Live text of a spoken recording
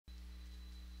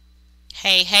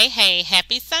Hey, hey, hey,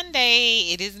 happy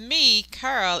Sunday. It is me,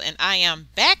 Carl, and I am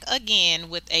back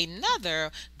again with another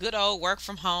good old work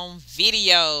from home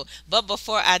video. But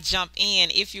before I jump in,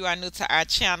 if you are new to our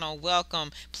channel, welcome.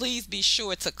 Please be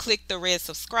sure to click the red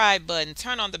subscribe button,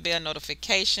 turn on the bell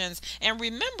notifications, and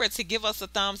remember to give us a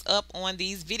thumbs up on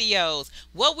these videos.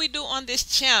 What we do on this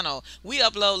channel, we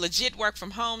upload legit work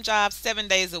from home jobs 7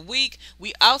 days a week.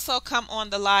 We also come on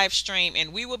the live stream,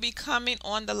 and we will be coming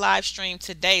on the live stream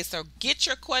today. So get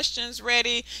your questions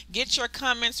ready, get your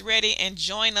comments ready, and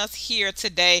join us here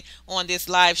today on this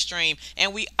live stream.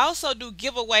 And we also do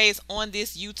giveaways on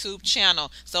this YouTube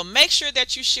channel. So make sure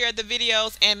that you share the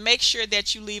videos and make sure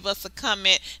that you leave us a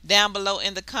comment down below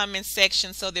in the comment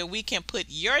section so that we can put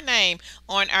your name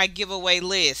on our giveaway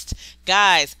list.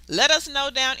 Guys, let us know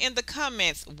down in the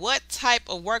comments what type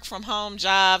of work from home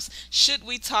jobs should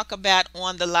we talk about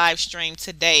on the live stream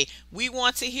today. We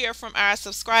want to hear from our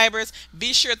subscribers.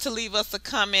 Be sure to leave us a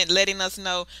comment letting us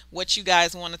know what you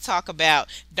guys want to talk about.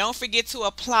 Don't forget to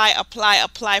apply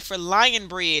for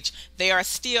LIONBRIDGE. They are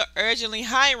still urgently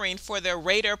hiring for their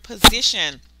rater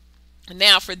position.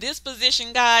 Now for this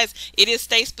position, guys, it is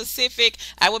state specific.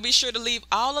 I will be sure to leave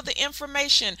all of the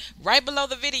information right below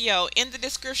the video in the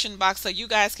description box so you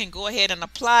guys can go ahead and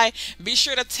apply. Be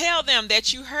sure to tell them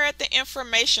that you heard the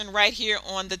information right here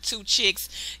on the Two Chicks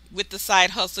with the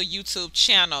Side Hustle YouTube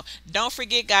channel. Don't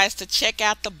forget, guys, to check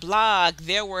out the blog.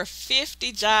 There were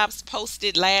 50 jobs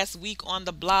posted last week on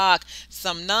the blog.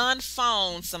 Some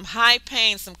non-phone, some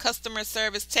high-paying, some customer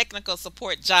service technical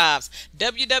support jobs.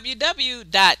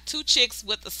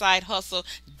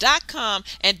 www.twochickswiththesidehustle.com.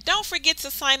 And don't forget to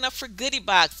sign up for Goodie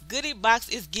Box. Goodie Box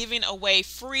is giving away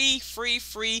free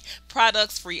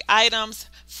products, free items,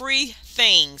 free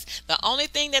things. The only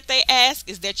thing that they ask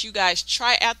is that you guys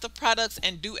try out the products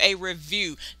and do a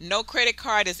review. No credit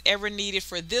card is ever needed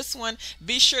for this one.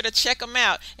 Be sure to check them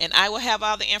out, and I will have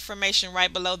all the information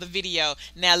right below the video.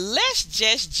 Now let's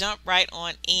just jump right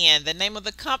on in. The name of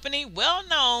the company,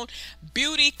 well-known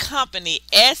beauty company,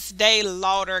 ESTEE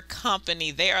LAUDER company.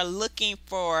 They are looking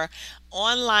for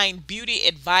online beauty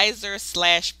advisors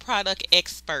 / product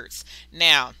experts.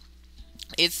 Now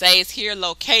it says here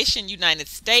location United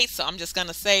States, so I'm just going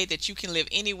to say that you can live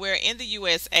anywhere in the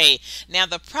USA. Now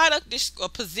the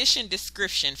position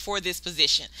description for this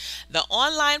position. The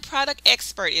online product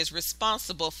expert is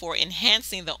responsible for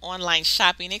enhancing the online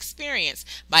shopping experience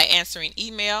by answering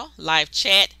email, live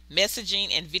chat, messaging,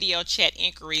 and video chat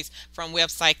inquiries from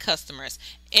website customers.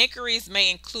 Inquiries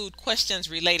may include questions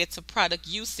related to product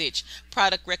usage,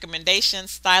 product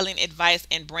recommendations, styling advice,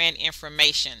 and brand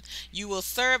information. You will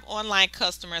serve online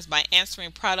customers by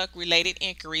answering product-related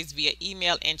inquiries via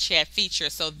email and chat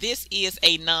features. So this is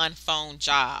a non-phone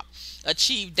job.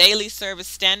 Achieve daily service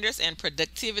standards and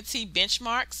productivity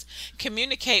benchmarks.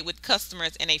 Communicate with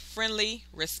customers in a friendly,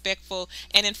 respectful,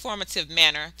 and informative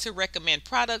manner to recommend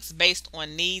products based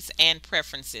on needs and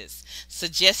preferences.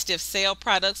 Suggestive sell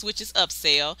products, which is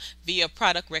upsell, via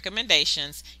product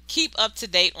recommendations. Keep up to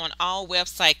date on all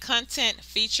website content,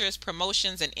 features,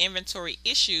 promotions, and inventory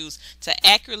issues to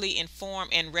accurately inform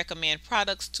and recommend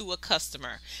products to a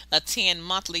customer. Attend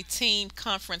monthly team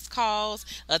conference calls,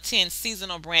 attend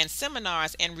seasonal brand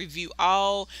seminars, and review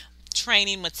all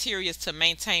training materials to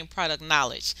maintain product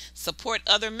knowledge. Support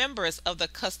other members of the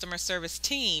customer service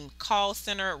team, call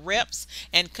center reps,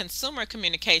 and consumer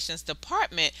communications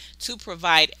department to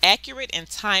provide accurate and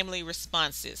timely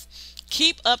responses.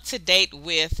 Keep up to date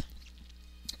with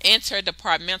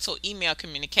interdepartmental email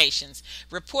communications.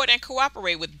 Report and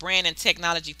cooperate with brand and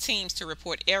technology teams to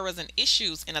report errors and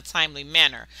issues in a timely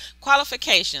manner.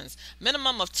 Qualifications: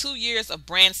 minimum of 2 years of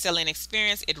brand selling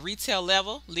experience at retail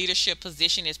level. Leadership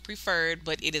position is preferred,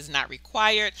 but it is not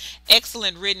required.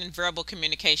 Excellent written and verbal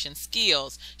communication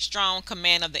skills. Strong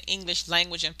command of the English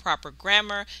language and proper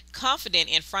grammar. Confident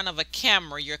in front of a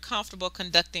camera. You're comfortable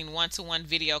conducting one-to-one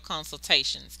video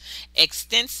consultations.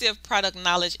 Extensive product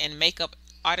knowledge and makeup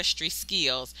artistry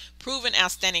skills, proven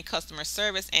outstanding customer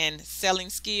service and selling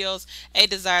skills, a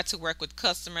desire to work with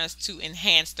customers to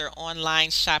enhance their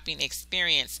online shopping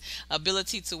experience,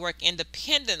 ability to work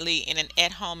independently in an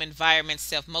at-home environment,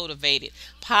 self-motivated,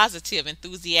 positive,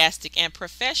 enthusiastic, and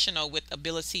professional with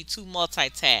ability to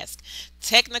multitask,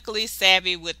 technically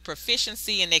savvy with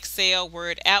proficiency in Excel,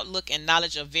 Word, Outlook, and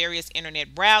knowledge of various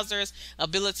internet browsers,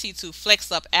 ability to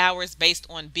flex up hours based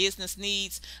on business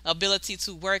needs, ability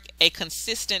to work a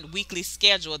consistent weekly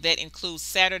schedule that includes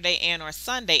Saturday and or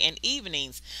Sunday and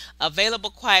evenings, available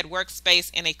quiet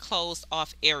workspace in a closed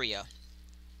off area.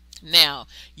 Now,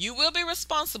 you will be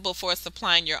responsible for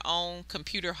supplying your own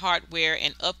computer hardware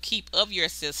and upkeep of your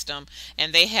system,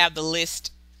 and they have the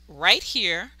list right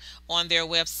here on their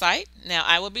website. Now,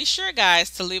 I will be sure, guys,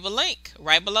 to leave a link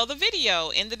right below the video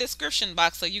in the description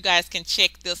box so you guys can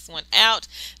check this one out.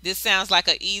 This sounds like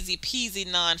an easy peasy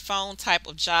non-phone type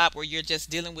of job where you're just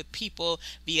dealing with people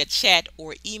via chat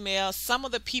or email. Some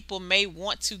of the people may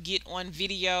want to get on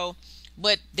video,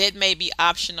 but that may be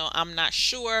optional. I'm not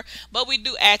sure, but we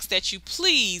do ask that you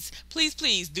please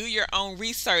do your own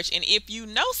research. And if you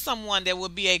know someone that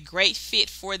would be a great fit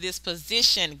for this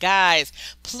position, guys,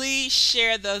 please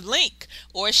share the link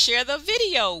or share the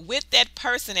video with that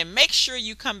person, and make sure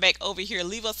you come back over here.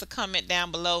 Leave us a comment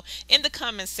down below in the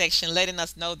comment section letting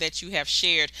us know that you have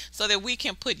shared so that we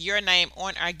can put your name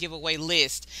on our giveaway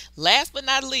list. Last but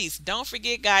not least, don't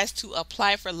forget, guys, to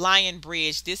apply for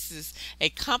LIONBRIDGE. This is a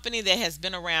company that has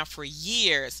been around for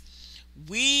years.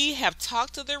 We have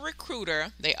talked to the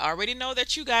recruiter. They already know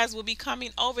that you guys will be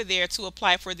coming over there to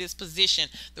apply for this position.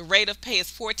 The rate of pay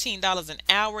is $14 an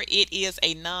hour. It is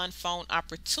a non-phone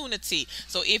opportunity.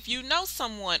 So if you know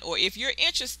someone or if you're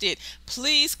interested,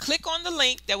 please click on the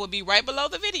link that will be right below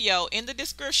the video in the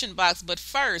description box. But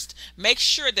first, make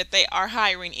sure that they are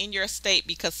hiring in your state,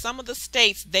 because some of the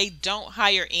states, they don't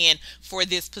hire in for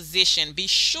this position. Be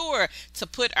sure to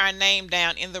put our name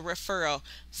down in the referral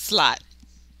slot.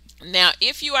 Now,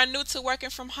 if you are new to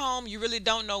working from home, you really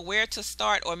don't know where to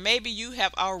start, or maybe you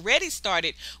have already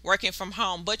started working from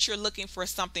home, but you're looking for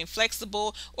something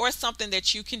flexible or something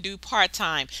that you can do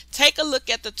part-time. Take a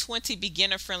look at the 20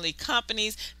 beginner-friendly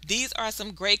companies. These are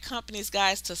some great companies,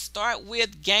 guys, to start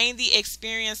with. Gain the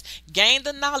experience, gain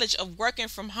the knowledge of working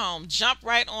from home. Jump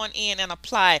right on in and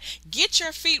apply. Get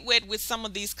your feet wet with some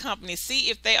of these companies. See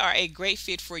if they are a great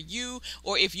fit for you,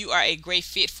 or if you are a great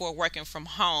fit for working from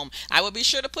home. I will be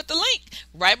sure to put the link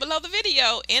right below the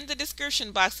video in the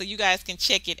description box so you guys can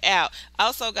check it out.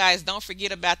 Also, guys, don't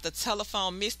forget about the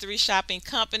telephone mystery shopping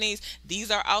companies. These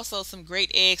are also some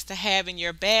great eggs to have in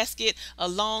your basket,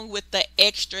 along with the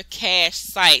extra cash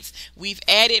sites. We've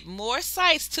added more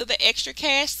sites to the extra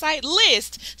cash site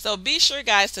list, so be sure,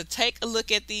 guys, to take a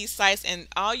look at these sites, and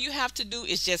all you have to do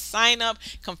is just sign up,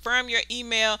 confirm your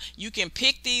email. You can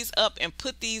pick these up and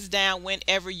put these down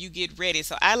whenever you get ready.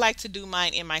 So I like to do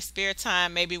mine in my spare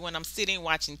time, maybe when I'm sitting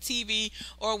watching TV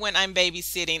or when I'm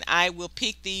babysitting. I will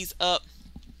pick these up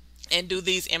and do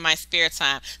these in my spare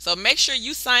time. So make sure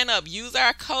you sign up. Use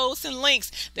our codes and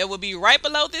links that will be right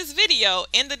below this video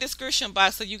in the description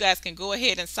box so you guys can go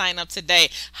ahead and sign up today.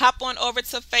 Hop on over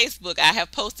to Facebook. I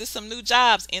have posted some new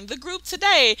jobs in the group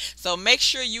today, so make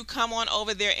sure you come on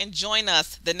over there and join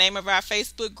us. The name of our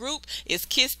Facebook group is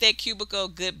Kiss That Cubicle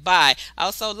Goodbye.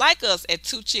 Also, like us at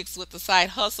Two Chicks with the Side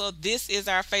Hustle. This is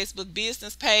our Facebook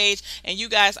business page, and you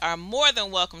guys are more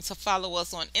than welcome to follow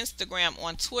us on Instagram,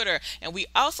 on Twitter, and we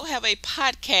also have a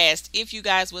podcast if you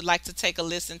guys would like to take a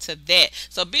listen to that.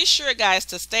 So be sure, guys,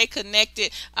 to stay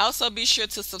connected. Also, be sure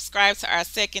to subscribe to our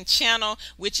second channel,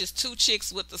 which is Two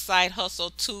Chicks with the Side Hustle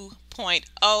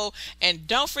 2.0. And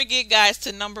don't forget, guys,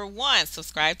 to number 1,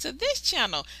 subscribe to this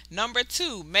channel. Number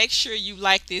 2, make sure you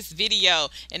like this video.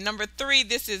 And number 3,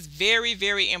 this is very,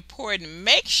 very important.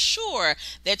 Make sure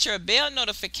that your bell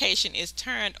notification is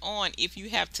turned on if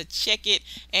you have to check it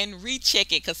and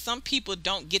recheck it, because some people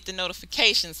don't get the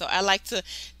notification. So I like to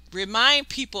remind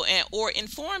people or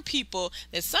inform people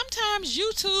that sometimes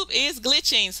YouTube is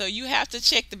glitching, so you have to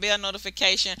check the bell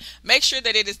notification, make sure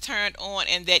that it is turned on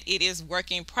and that it is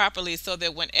working properly, so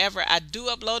that whenever I do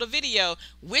upload a video,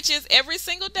 which is every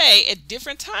single day at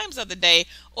different times of the day,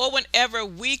 or whenever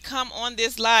we come on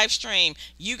this live stream,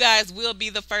 you guys will be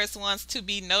the first ones to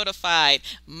be notified.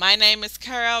 My name is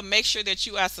Carol. Make sure that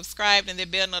you are subscribed and the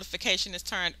bell notification is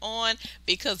turned on,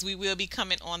 because we will be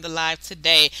coming on the live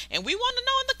today. And we want to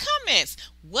know in the comments,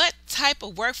 what type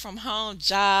of work from home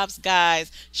jobs,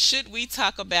 guys, should we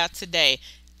talk about today?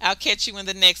 I'll catch you in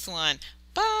the next one.